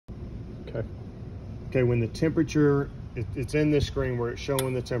Okay. Okay, when the temperature, it's in this screen where it's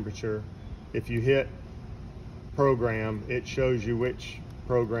showing the temperature. If you hit program, it shows you which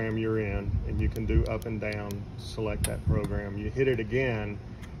program you're in, and you can do up and down, select that program. You hit it again,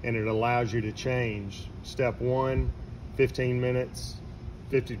 and it allows you to change. Step 1, 15 minutes,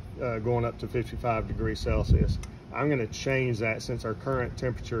 going up to 55 degrees Celsius. I'm gonna change that since our current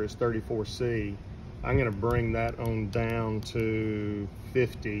temperature is 34°C. I'm gonna bring that on down to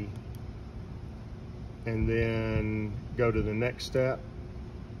 50, and then go to the next step.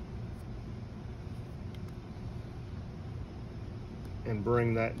 And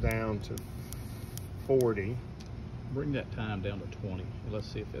bring that down to 40. Bring that time down to 20. Let's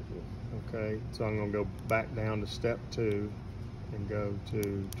see if it will. Okay, so I'm gonna go back down to step 2 and go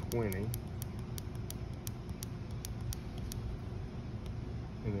to 20.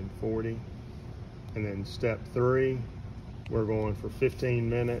 And then 40. And then step 3, we're going for 15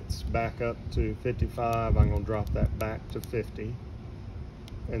 minutes, back up to 55. I'm gonna drop that back to 50.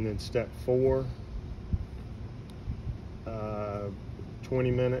 And then step 4,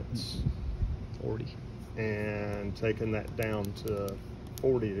 20 minutes. 40. And taking that down to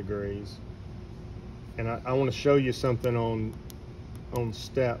 40 degrees. And I want to show you something on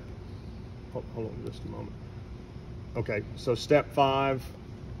step, hold on just a moment. Okay, so step 5,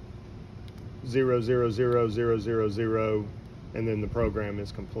 0, 0, 0, 0, 0, 0, and then the program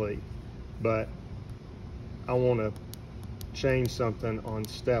is complete. But I want to change something on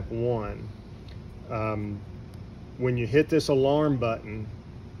step 1. When you hit this alarm button,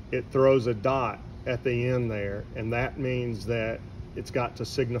 it throws a dot at the end there, and that means that it's got to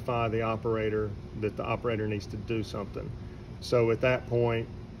signify the operator that the operator needs to do something. So at that point,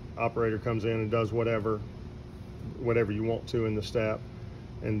 operator comes in and does whatever you want to in the step,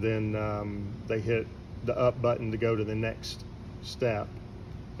 and then they hit the up button to go to the next step,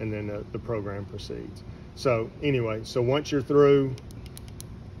 and then the program proceeds. So anyway, so once you're through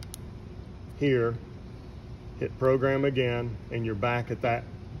here, hit program again, and you're back at that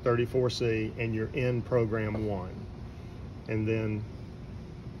 34°C, and you're in program 1. And then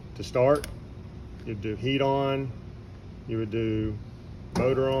to start, you'd do heat on, you would do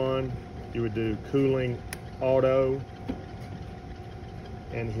motor on, you would do cooling auto,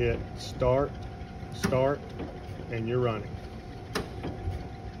 and hit start, and you're running.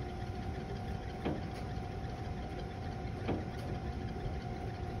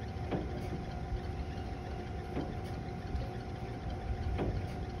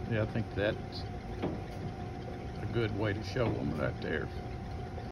 Yeah, I think that's a good way to show them right there.